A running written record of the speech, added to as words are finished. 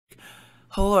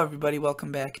Hello everybody, welcome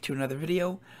back to another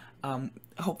video.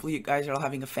 Hopefully you guys are all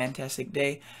having a fantastic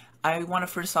day. I want to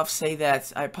first off say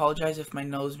that I apologize if my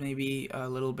nose may be a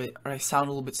little bit, or I sound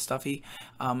a little bit stuffy.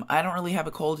 I don't really have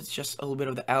a cold, it's just a little bit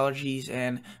of the allergies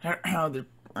and,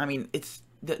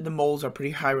 the moles are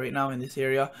pretty high right now in this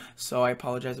area, so I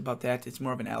apologize about that. It's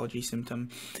more of an allergy symptom.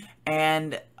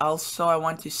 And also I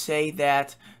want to say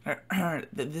that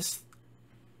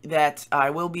that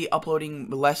I will be uploading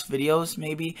less videos,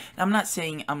 maybe. I'm not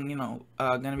saying I'm,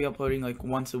 gonna be uploading like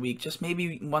once a week, just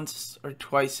maybe once or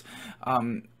twice.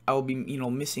 I will be,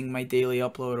 missing my daily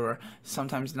upload, or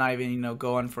sometimes not even,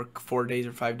 go on for 4 days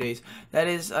or 5 days. That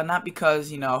is not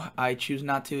because, I choose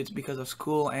not to, it's because of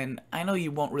school, and I know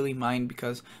you won't really mind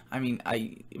because, I've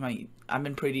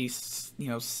been pretty,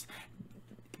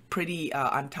 pretty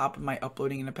on top of my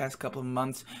uploading in the past couple of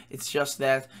months. It's just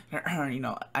that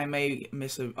I may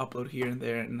miss an upload here and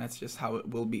there, and that's just how it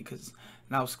will be because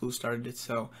now school started.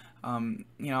 So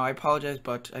I apologize,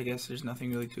 but I guess there's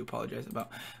nothing really to apologize about.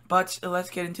 But let's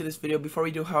get into this video. Before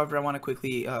we do, however, I want to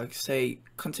quickly say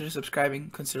consider subscribing,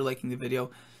 consider liking the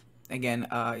video. Again,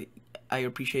 I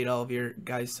appreciate all of your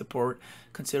guys' support.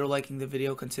 Consider liking the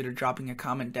video. Consider dropping a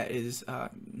comment that is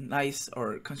nice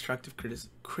or constructive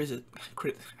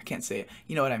I can't say it.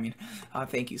 You know what I mean.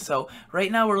 Thank you. So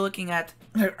right now we're looking at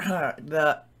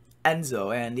the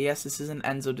Enso, and yes, this is an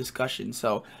Enso discussion.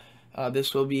 So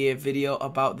this will be a video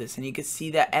about this, and you can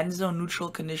see that Enso neutral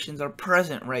conditions are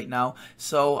present right now.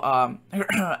 So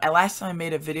last time I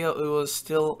made a video, it was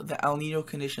still the El Nino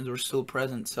conditions were still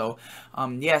present. So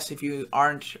yes, if you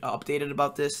aren't updated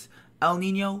about this, El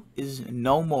Nino is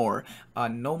no more.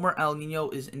 No more El Nino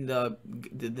is in the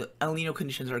El Nino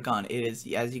conditions are gone. It is,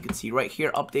 as you can see right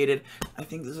here, updated. I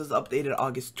think this was updated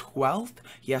August 12th.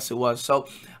 Yes, it was. So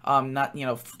not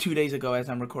 2 days ago as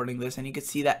I'm recording this, and you can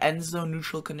see that Enso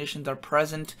neutral conditions are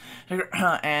present,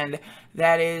 and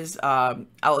that is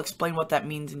I'll explain what that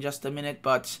means in just a minute,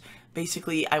 but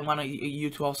basically I want you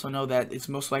to also know that it's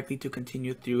most likely to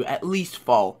continue through at least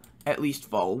fall.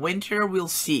 Winter, we'll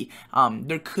see.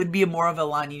 There could be more of a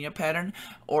La Nina pattern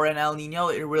or an El Nino.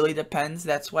 It really depends.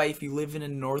 That's why if you live in a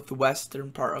northwestern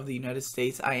part of the United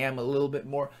States, I am a little bit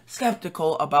more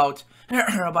skeptical about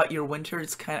about your winter.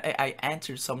 It's kind of, I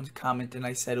answered someone's comment and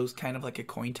I said it was kind of like a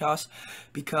coin toss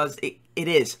because it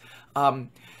is.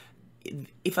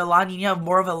 If a La Nina,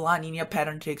 more of a La Nina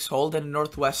pattern takes hold, then the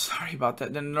Northwest, sorry about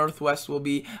that, the Northwest will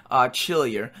be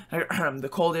chillier. The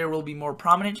cold air will be more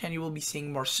prominent and you will be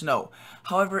seeing more snow.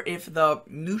 However, if the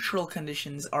neutral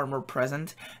conditions are more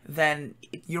present, then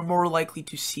you're more likely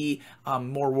to see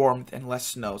more warmth and less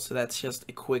snow. So that's just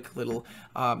a quick little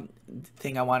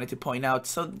thing I wanted to point out.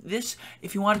 So this,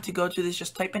 if you wanted to go to this,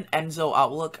 just type in Enso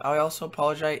Outlook. I also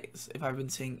apologize if I've been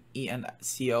saying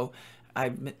ENCO.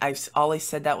 I've always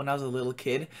said that when I was a little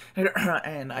kid,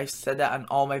 and I've said that on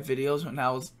all my videos when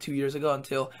I was 2 years ago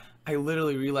until I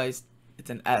literally realized it's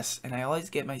an S, and I always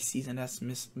get my C's and S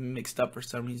mixed up for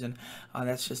some reason.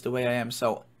 That's just the way I am.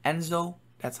 So Enso,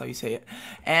 that's how you say it.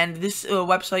 And this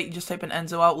website, you just type in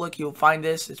Enso Outlook, you'll find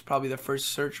this. It's probably the first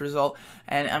search result,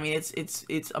 and I mean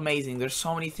it's amazing. There's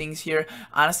so many things here.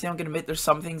 Honestly, I'm gonna admit there's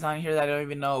some things on here that I don't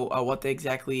even know what they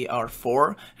exactly are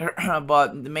for,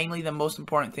 but mainly the most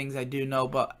important things I do know.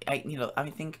 But I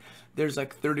think there's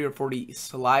like 30 or 40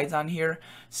 slides on here,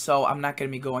 so I'm not going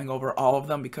to be going over all of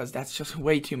them because that's just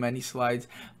way too many slides,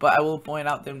 but I will point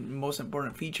out the most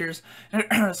important features.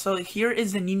 So here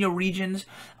is the Nino regions.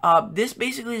 This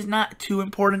basically is not too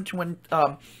important when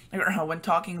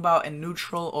talking about a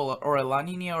neutral or a La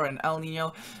Nina or an El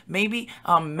Nino. Maybe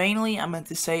mainly I meant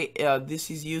to say this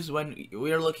is used when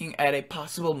we are looking at a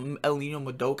possible El Nino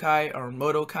Modokai or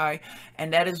Modokai,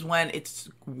 and that is when it's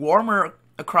warmer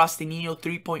across the Nino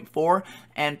 3.4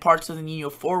 and parts of the Nino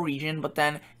 4 region, but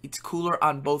then it's cooler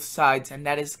on both sides, and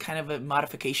that is kind of a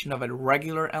modification of a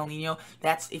regular El Nino.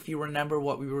 That's if you remember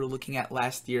what we were looking at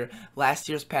last year. Last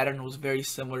year's pattern was very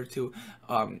similar to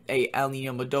a El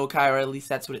Nino Modokai, or at least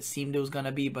that's what it seemed it was going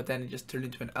to be, but then it just turned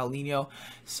into an El Nino.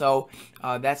 So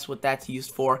that's what that's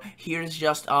used for. Here's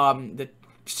just the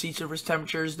sea surface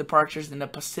temperatures, departures in the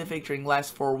Pacific during the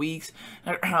last 4 weeks,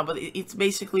 but it's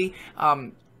basically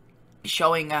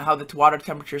showing how the water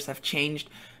temperatures have changed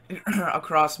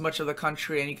across much of the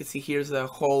country, and you can see here's the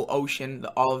whole ocean,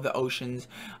 all of the oceans.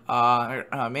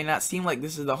 May not seem like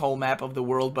this is the whole map of the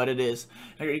world, but it is.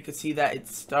 You can see that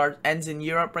it ends in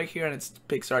Europe right here, and it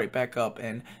picks right back up,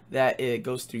 and that it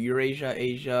goes through Eurasia,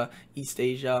 Asia, East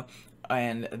Asia,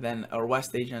 and then or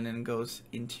West Asia, and then goes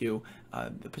into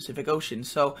the Pacific Ocean.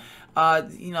 So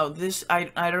this I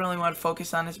don't really want to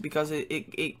focus on this because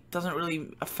it doesn't really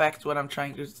affect what I'm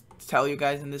trying to tell you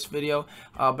guys in this video.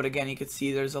 But again, you can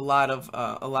see there's a lot of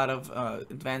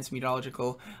advanced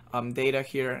meteorological data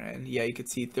here, and yeah, you could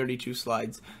see 32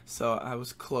 slides. So I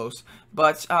was close.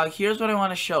 But here's what I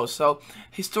want to show. So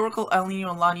historical El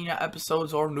Nino and La Nina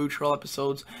episodes, or neutral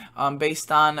episodes,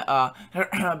 based on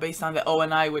the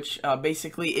ONI, which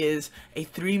basically is a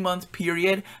 3-month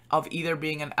period of either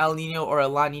being an El Nino or a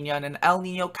La Nina. And an El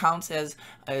Nino counts as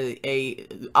a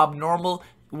abnormal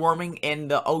warming in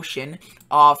the ocean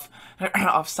of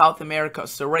South America.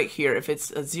 So right here, if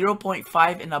it's a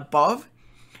 0.5 and above,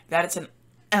 that it's an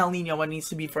El Nino. It needs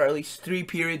to be for at least 3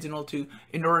 periods in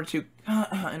order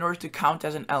to count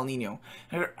as an El Nino.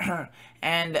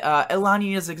 And a La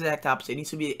Nina is the exact opposite. It needs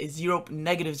to be a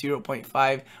negative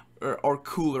 0.5 or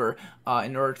cooler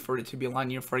in order for it to be a La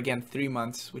Nina for, again, 3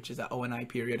 months, which is the ONI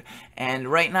period. And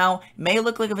right now, it may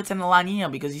look like if it's in a La Nina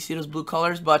because you see those blue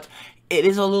colors, but it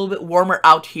is a little bit warmer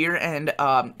out here and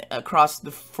across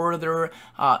the further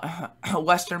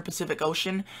western Pacific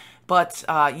Ocean. But,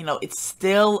 you know, it's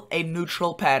still a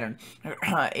neutral pattern.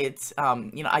 It's,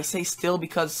 you know, I say still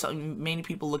because many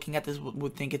people looking at this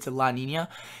would think it's a La Nina.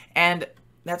 And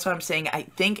that's what I'm saying. I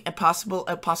think a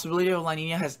possibility of La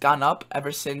Nina has gone up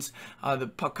ever since a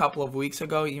couple of weeks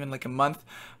ago, even like a month.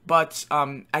 But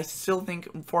I still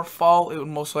think for fall, it would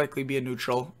most likely be a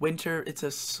neutral. Winter, it's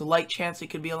a slight chance it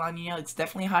could be a La Nina. It's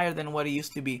definitely higher than what it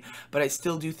used to be. But I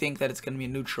still do think that it's going to be a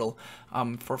neutral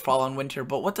for fall and winter.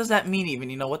 But what does that mean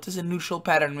even? You know, what does a neutral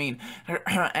pattern mean?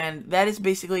 And that is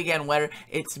basically, again, where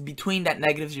it's between that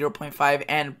negative 0.5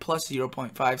 and plus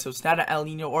 0.5. So it's not an El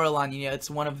Nino or a La Nina. It's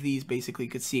one of these, basically.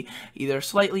 You could see either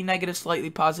slightly negative,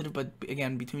 slightly positive, but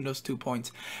again, between those 2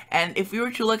 points. And if we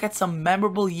were to look at some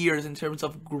memorable years in terms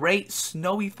of great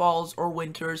snowy falls or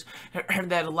winters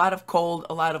that a lot of cold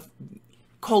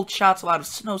shots, a lot of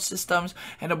snow systems,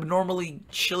 and abnormally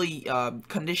chilly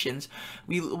conditions,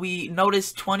 we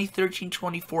noticed 2013,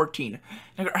 2014.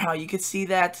 You could see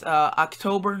that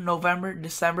October, November,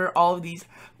 December, all of these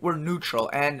were neutral.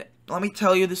 And let me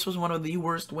tell you, this was one of the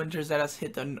worst winters that has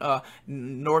hit the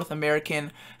North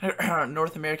American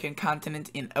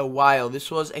continent in a while. This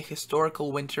was a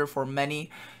historical winter for many.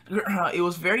 It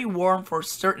was very warm for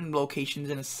certain locations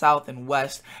in the south and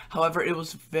west. However, it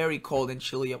was very cold and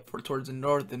chilly up towards the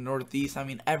north and northeast. I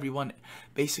mean, everyone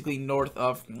basically north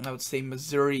of, I would say,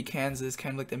 Missouri, Kansas,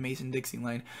 kind of like the Mason-Dixie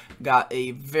line, got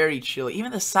a very chilly.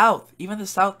 Even the south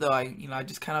though, I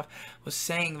just kind of was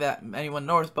saying that anyone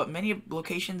north, but many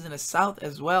locations in the south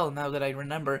as well, now that I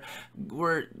remember,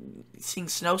 were seeing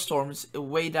snowstorms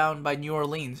way down by New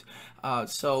Orleans.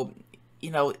 So, you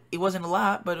know, it wasn't a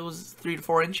lot, but it was 3 to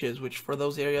 4 inches, which for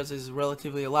those areas is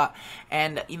relatively a lot.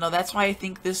 And, you know, that's why I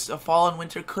think this fall and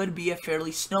winter could be a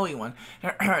fairly snowy one.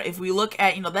 If we look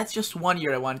at, you know, that's just one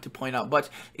year I wanted to point out, but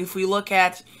if we look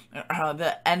at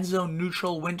the Enso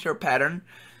neutral winter pattern,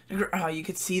 you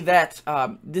could see that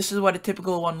this is what a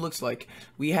typical one looks like.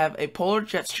 We have a polar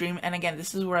jet stream, and again,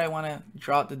 this is where I want to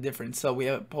draw out the difference. So we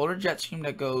have a polar jet stream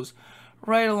that goes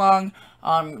right along.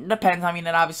 Depends. I mean,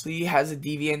 it obviously has a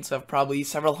deviance of probably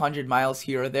several hundred miles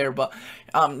here or there, but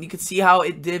you can see how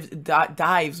it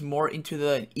dives more into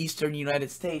the eastern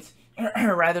United States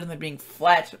rather than being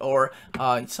flat or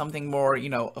something more, you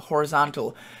know,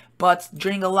 horizontal. But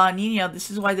during a La Nina,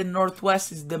 this is why the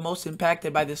Northwest is the most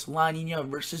impacted by this La Nina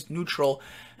versus neutral,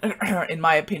 in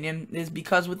my opinion, is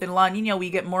because within La Nina we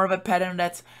get more of a pattern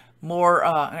that's more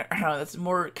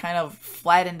kind of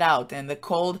flattened out, and the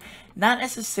cold not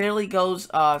necessarily goes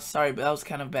sorry, but that was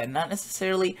kind of bad, not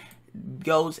necessarily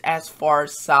goes as far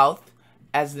south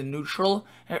as the neutral.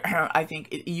 I think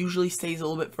it usually stays a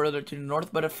little bit further to the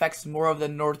north, but affects more of the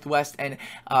northwest and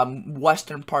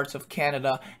western parts of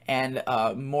Canada and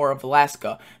more of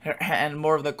Alaska, and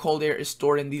more of the cold air is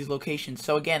stored in these locations.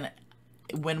 So again,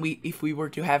 if we were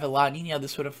to have a La Nina,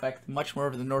 this would affect much more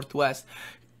of the northwest,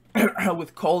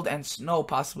 with cold and snow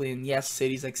possibly in, yes,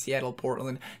 cities like Seattle,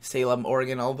 Portland, Salem,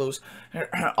 Oregon, all those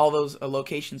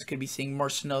locations could be seeing more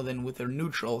snow than with their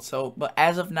neutral. So, but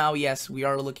as of now, yes, we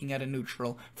are looking at a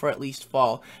neutral for at least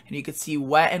fall, and you can see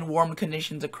wet and warm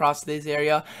conditions across this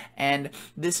area, and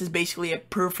this is basically a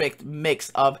perfect mix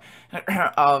of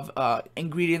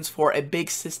ingredients for a big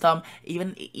system.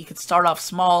 Even you could start off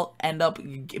small, end up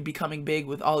becoming big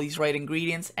with all these right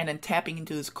ingredients, and then tapping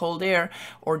into this cold air,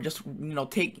 or just, you know,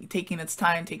 taking its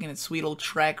time, taking its sweet old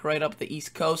trek right up the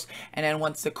east coast, and then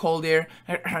once the cold air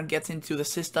gets into the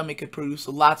system, it could produce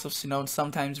lots of snow, and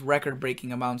sometimes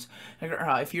record-breaking amounts.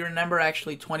 If you remember,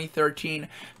 actually 2013,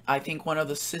 I think one of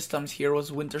the systems here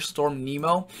was Winter Storm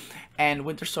Nemo, and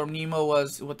Winter Storm Nemo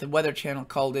was what the Weather Channel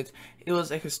called it. It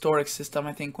was a historic system,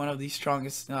 I think one of the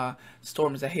strongest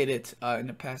storms that hit it in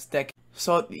the past decade.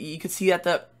 So you can see that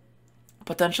the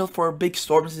potential for big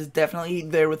storms is definitely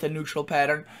there with a neutral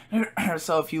pattern.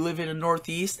 So if you live in the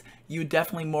northeast, you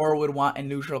definitely more would want a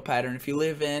neutral pattern. If you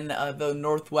live in the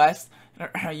northwest,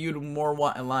 you'd more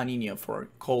want a La Nina for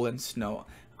cold and snow.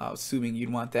 Assuming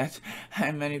you'd want that,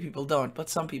 and many people don't,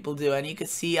 but some people do. And you can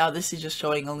see how this is just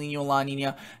showing El Nino, La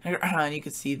Nina, and you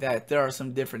can see that there are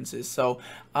some differences. So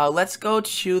let's go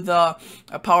to the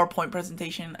PowerPoint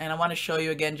presentation, and I want to show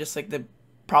you again just like the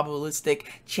probabilistic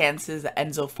chances, the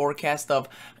Enso forecast of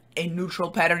a neutral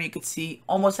pattern. You could see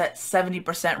almost at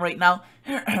 70% right now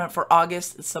for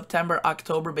August, September,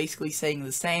 October, basically saying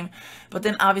the same, but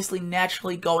then obviously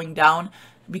naturally going down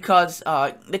because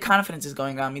the confidence is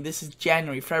going down. I mean, this is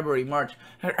January, February, March,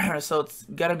 so it's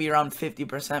gotta be around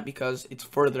 50% because it's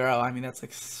further out. I mean, that's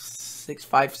like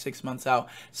 6 months out,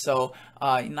 so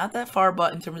not that far,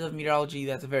 but in terms of meteorology,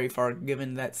 that's very far,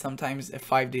 given that sometimes a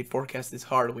 5-day forecast is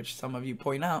hard, which some of you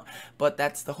point out, but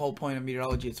that's the whole point of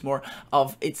meteorology.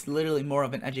 It's literally more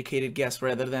of an educated guess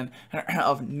rather than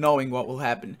of knowing what will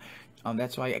happen.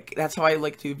 That's how I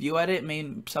like to view at it.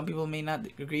 Some people may not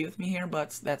agree with me here,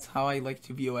 but that's how I like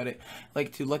to view at it,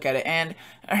 like to look at it. And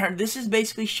this is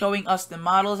basically showing us the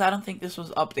models. I don't think this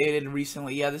was updated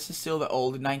recently. Yeah, this is still the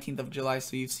old 19th of July,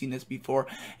 so you've seen this before.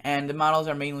 And the models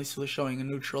are mainly still showing a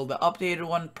neutral. The updated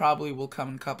one probably will come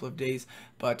in a couple of days,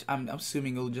 but I'm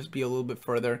assuming it'll just be a little bit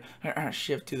further,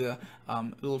 shift to the a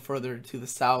little further to the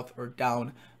south or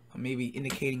down, maybe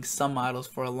indicating some models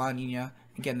for a La Nina.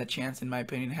 Again, the chance, in my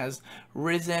opinion, has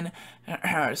risen.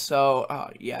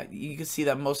 So, yeah, you can see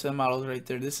that most of the models right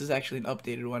there, this is actually an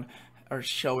updated one, are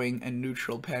showing a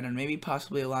neutral pattern, maybe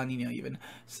possibly a La Nina even.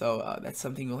 So, that's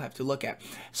something we'll have to look at.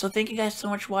 So, thank you guys so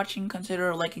much for watching.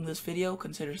 Consider liking this video.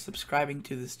 Consider subscribing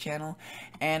to this channel.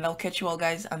 And I'll catch you all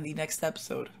guys on the next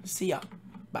episode. See ya.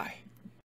 Bye.